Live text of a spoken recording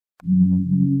Are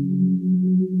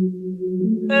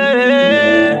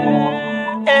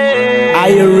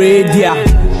you ready?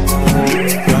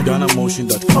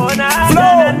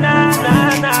 Flow.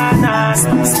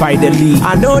 Spider Lee.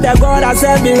 I know that God has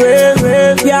said me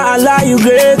way. Yeah, Allah, you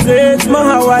great. More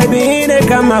how I be in it,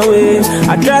 come my way.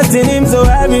 I trust in Him, so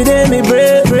every day me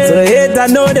pray. So the hate, I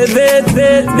know the faith.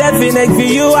 Definite for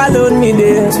you alone, me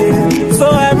there. So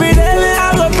every day me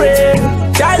I go pray.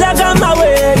 Child, come my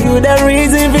way. You the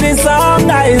reason for this song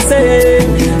I say.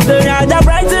 So yeah, the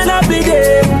brighten up the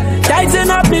day. Tighten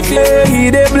up the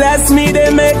flame. They bless me, they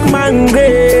make man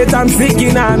great. I'm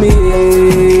seeking at me.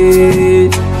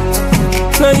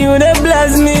 So you they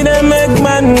bless me, they make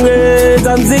man great.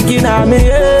 I'm seeking at me.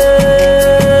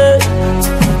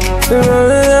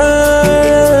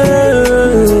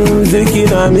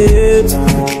 Seeking at me.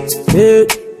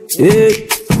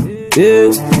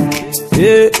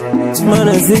 Man,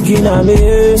 I'm seeking at me.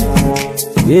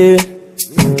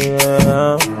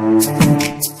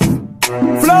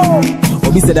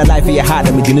 Obi said that life here hard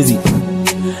and me dinazi.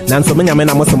 Nanso menya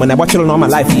mena mo somo na botchelo no my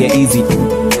life here easy.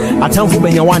 Atamfo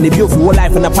benya one the beautiful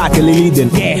life in the park leading.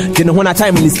 Then when I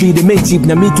time in speed make cheap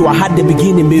na me to I had the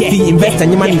beginning me fee invest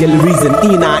and money the reason.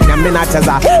 Ina nyamena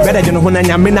chaza. Better you know when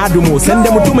nyamena do mo send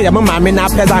them to me ya mama me na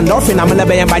pesa and nothing am na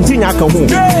be yan banjinya ka hu.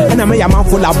 Na me ya man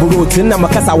full aburo tin na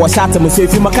makasa wa shata me so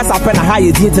if you makasa pe na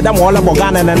high din to them all about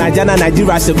Ghana na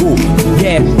Nigeria should go.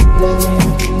 Yeah.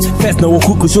 First no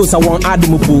kuku show so one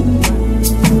adumupu.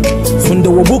 Sunday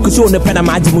we book show ne pena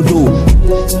majimu do.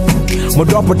 Mo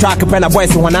drop a track pena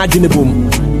boys when I jini boom.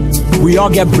 We all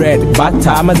get bread, but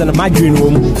time is in my green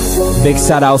room. Big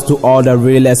shout outs to all the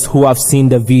realists who have seen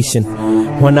the vision.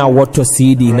 When I watch your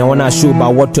CD, now when I show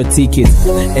about what your ticket.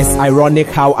 It's ironic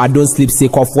how I don't sleep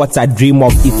sake of what I dream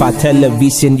of. If I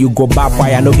television, you go back,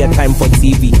 why I don't get time for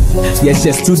TV. Yes,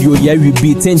 your studio, yeah, we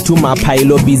beat into my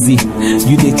pile busy.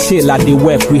 You they chill at the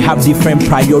work, we have different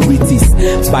priorities.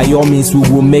 By all means, we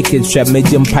will make it straight, make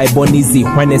them pie born easy.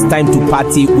 When it's time to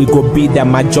party, we go be the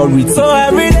majority. So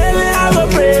every day we have a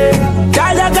pray.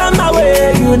 Child, come my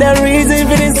way. You the reason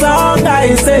for this song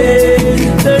I say.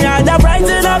 So yeah, the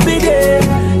brighten up the day.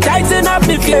 Tighten up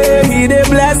the flame. They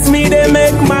bless me, they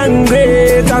make man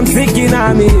great. I'm seeking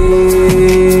at me.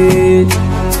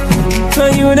 So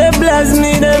you they bless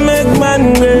me, they make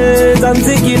man great. I'm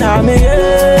seeking at me.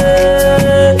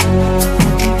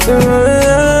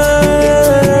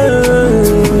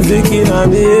 Seeking at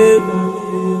me.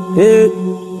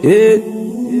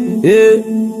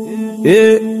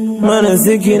 Man, I'm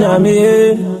seeking at me.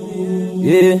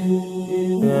 Yeah.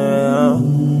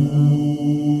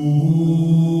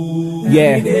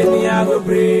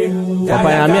 Papa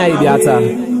Yamia Ibiata.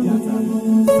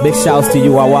 Big shouts to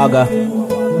you, Awaga.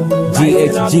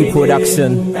 GHG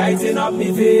Production.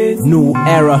 New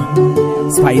Era.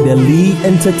 Spider Lee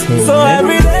Entertainment. So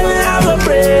every day we have a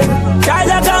pray.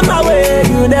 Child, come my way.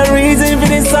 You the reason for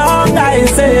this song I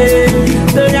say.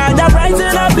 So yeah, the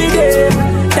brighten up the day.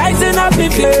 Tighten up the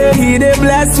flame. They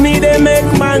bless me, they make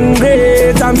man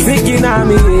great. I'm seeking at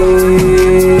me.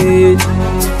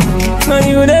 Now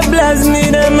you they bless me,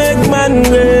 they make man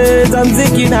great. I'm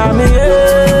seeking at me.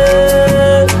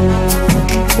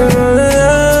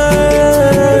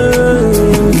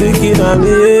 Seeking at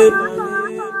me.